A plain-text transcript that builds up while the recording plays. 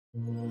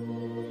Talking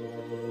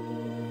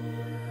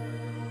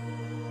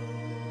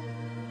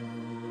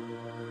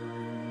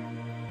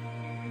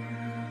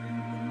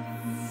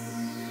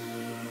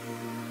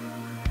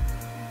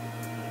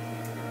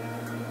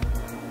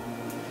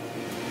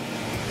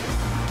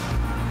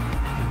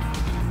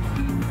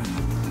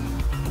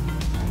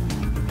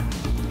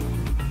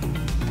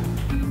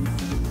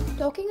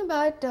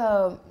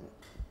about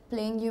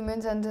playing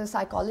humans and the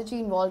psychology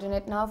involved in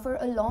it, now for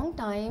a long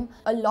time,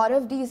 a lot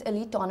of these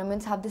elite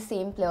tournaments have the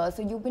same players,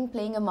 so you've been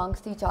playing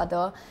amongst each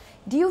other.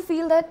 Do you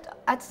feel that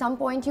at some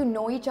point you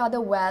know each other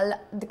well,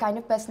 the kind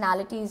of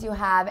personalities you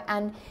have,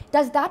 and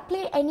does that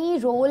play any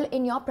role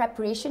in your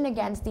preparation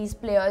against these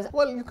players?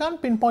 Well, you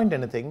can't pinpoint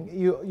anything.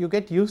 You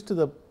get used to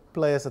the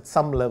players at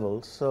some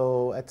level,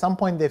 so at some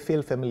point they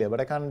feel familiar,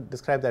 but I can't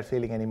describe that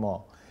feeling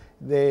anymore.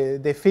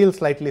 They feel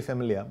slightly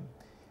familiar.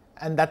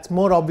 And that's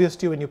more obvious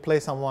to you when you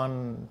play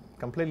someone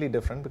completely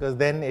different, because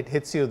then it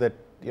hits you that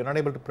you're not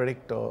able to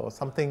predict or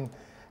something,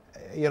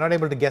 you're not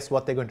able to guess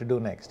what they're going to do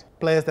next.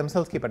 Players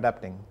themselves keep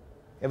adapting.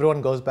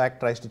 Everyone goes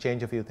back, tries to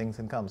change a few things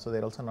and comes, so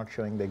they're also not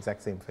showing the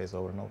exact same face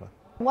over and over.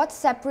 What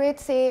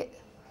separates, say,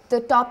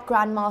 the top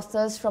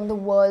grandmasters from the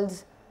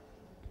world's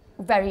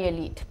very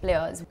elite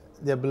players?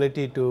 The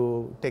ability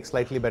to take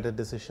slightly better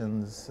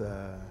decisions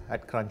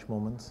at crunch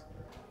moments.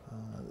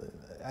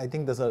 I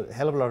think there's a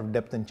hell of a lot of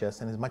depth in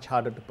chess, and it's much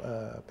harder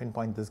to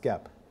pinpoint this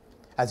gap.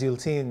 As you'll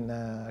see in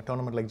a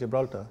tournament like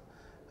Gibraltar,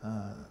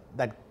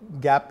 that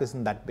gap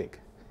isn't that big.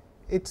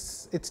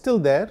 It's still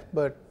there,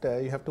 but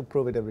you have to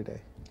prove it every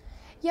day.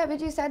 Yeah, but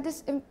you said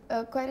this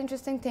quite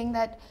interesting thing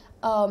that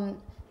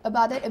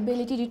about that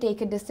ability to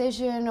take a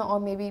decision or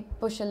maybe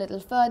push a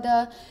little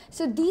further.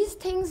 So these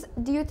things,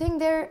 do you think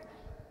they're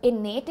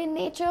innate in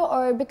nature,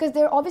 or because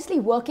they're obviously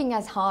working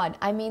as hard?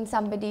 I mean,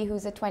 somebody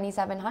who's a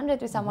 2700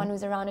 to someone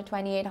who's around a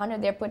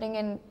 2800, they're putting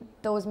in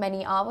those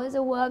many hours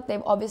of work.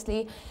 They've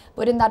obviously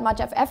put in that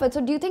much of effort.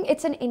 So do you think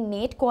it's an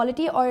innate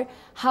quality, or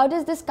how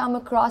does this come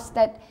across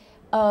that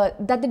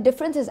that the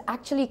difference is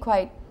actually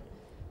quite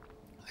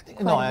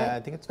I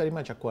think it's very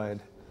much acquired.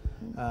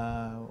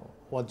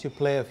 Once you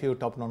play a few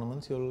top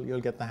tournaments, you'll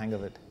get the hang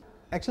of it.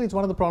 Actually, it's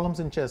one of the problems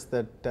in chess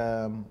that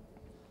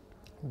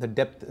the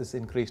depth is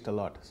increased a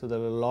lot. So there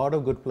are a lot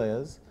of good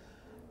players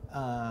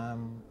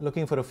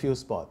looking for a few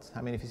spots.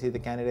 I mean, if you see the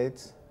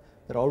candidates,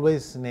 there are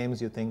always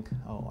names you think,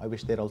 oh, I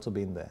wish they'd also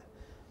been there.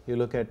 You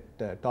look at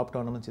top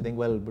tournaments, you think,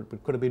 well,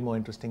 it could have been more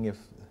interesting if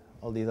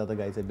all these other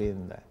guys had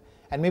been there.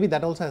 And maybe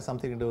that also has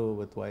something to do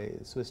with why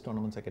Swiss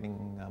tournaments are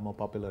getting more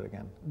popular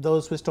again.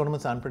 Those Swiss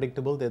tournaments are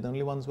unpredictable. They're the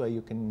only ones where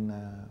you can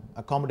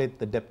accommodate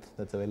the depth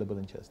that's available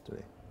in chess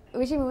today.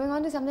 Vishy, moving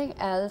on to something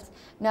else.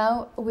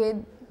 Now,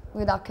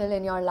 with Akhil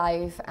in your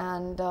life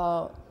and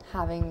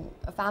having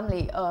a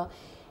family,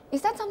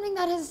 is that something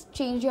that has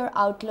changed your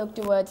outlook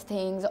towards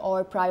things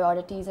or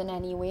priorities in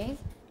any ways?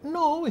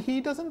 No, he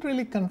doesn't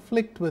really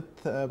conflict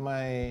with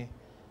my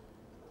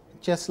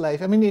chess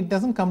life. I mean, it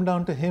doesn't come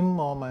down to him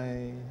or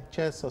my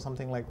chess or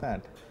something like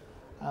that.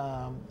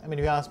 I mean,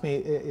 if you ask me,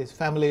 is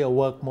family or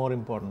work more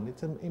important?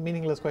 It's a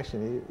meaningless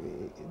question.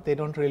 They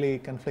don't really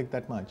conflict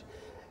that much.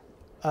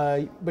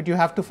 But you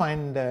have to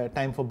find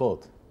time for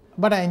both.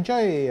 But I enjoy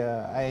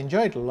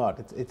it a lot.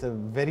 It's a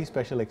very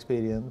special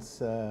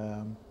experience.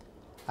 I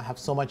have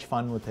so much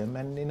fun with him,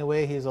 and in a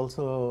way, he's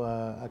also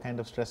a kind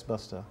of stress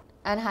buster.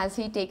 And has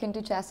he taken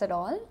to chess at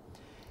all?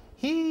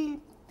 He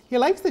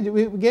likes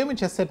we gave him a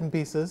chess set in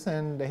pieces,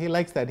 and he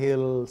likes that.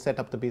 He'll set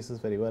up the pieces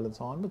very well and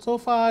so on. But so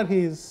far,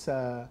 he's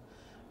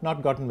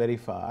not gotten very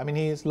far. I mean,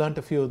 he's learnt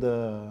a few of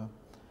the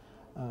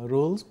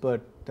rules,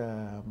 but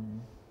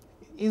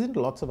he's into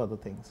lots of other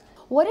things.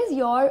 What is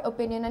your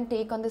opinion and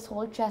take on this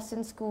whole chess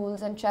in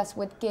schools and chess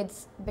with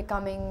kids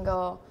becoming?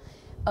 Do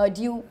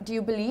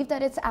you believe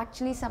that it's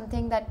actually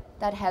something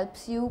that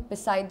helps you,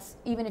 besides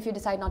even if you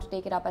decide not to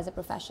take it up as a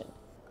profession?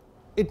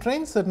 It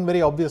trains certain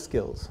very obvious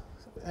skills.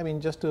 I mean,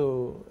 just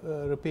to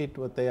repeat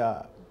what they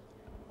are.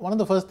 One of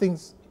the first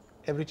things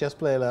every chess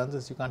player learns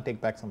is you can't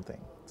take back something.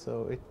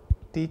 So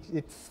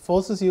it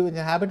forces you in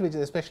a habit which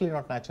is especially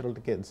not natural to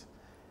kids.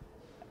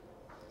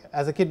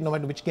 As a kid, no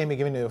matter which game you're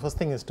given, the first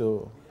thing is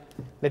to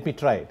let me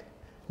try it,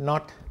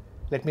 not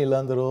let me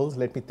learn the rules,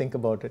 let me think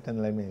about it,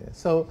 and let me.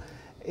 So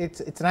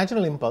it's a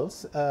natural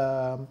impulse,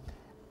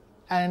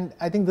 and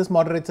I think this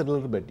moderates it a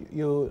little bit.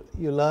 You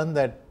learn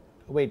that,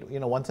 wait,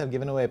 once I've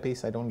given away a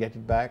piece, I don't get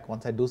it back.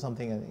 Once I do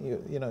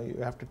something,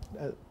 you have to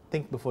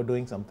think before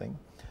doing something.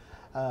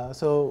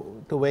 So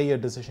to weigh your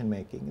decision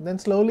making. Then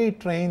slowly it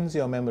trains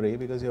your memory,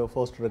 because you're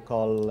forced to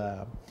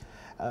recall,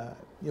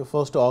 you're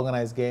forced to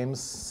organize games,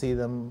 see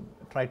them,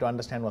 try to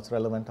understand what's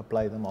relevant,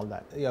 apply them, all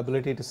that. Your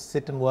ability to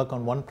sit and work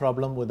on one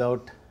problem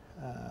without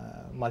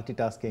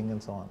multitasking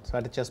and so on. So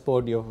at a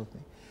chessboard,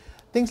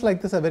 things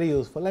like this are very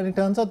useful, and it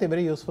turns out they're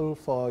very useful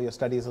for your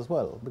studies as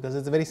well, because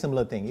it's a very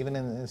similar thing. Even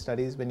in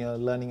studies, when you're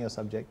learning your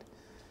subject,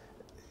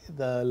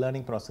 the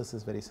learning process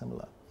is very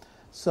similar.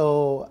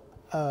 So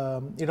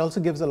it also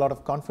gives a lot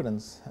of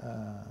confidence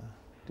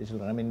to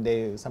children. I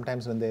mean,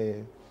 sometimes when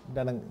they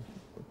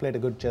played a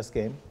good chess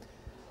game,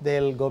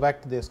 they'll go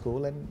back to their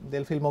school and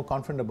they'll feel more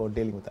confident about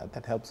dealing with that.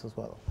 That helps as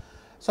well.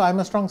 So I'm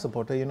a strong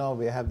supporter. You know,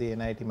 we have the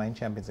NIT Mind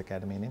Champions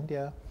Academy in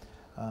India,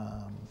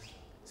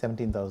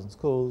 17,000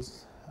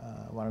 schools,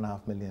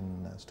 1.5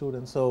 million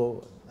students.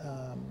 So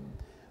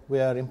we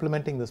are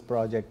implementing this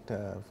project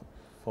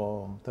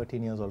for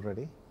 13 years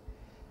already,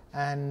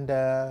 and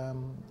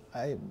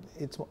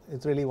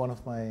it's really one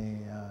of my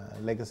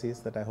legacies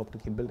that I hope to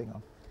keep building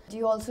on. Do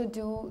you also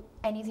do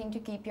anything to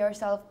keep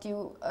yourself? Do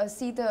you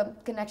see the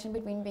connection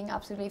between being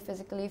absolutely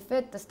physically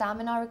fit, the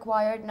stamina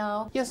required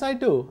now? Yes, I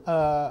do.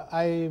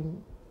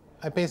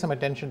 I pay some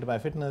attention to my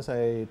fitness.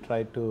 I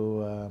try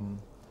to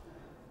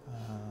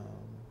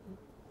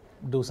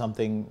do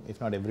something, if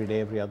not every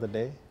day, every other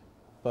day.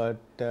 But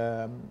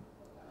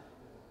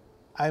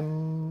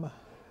I'm a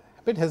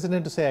bit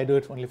hesitant to say I do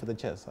it only for the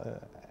chess.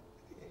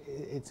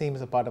 It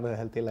seems a part of a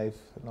healthy life,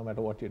 no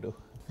matter what you do.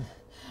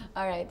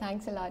 All right,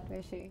 thanks a lot,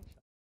 Vishy.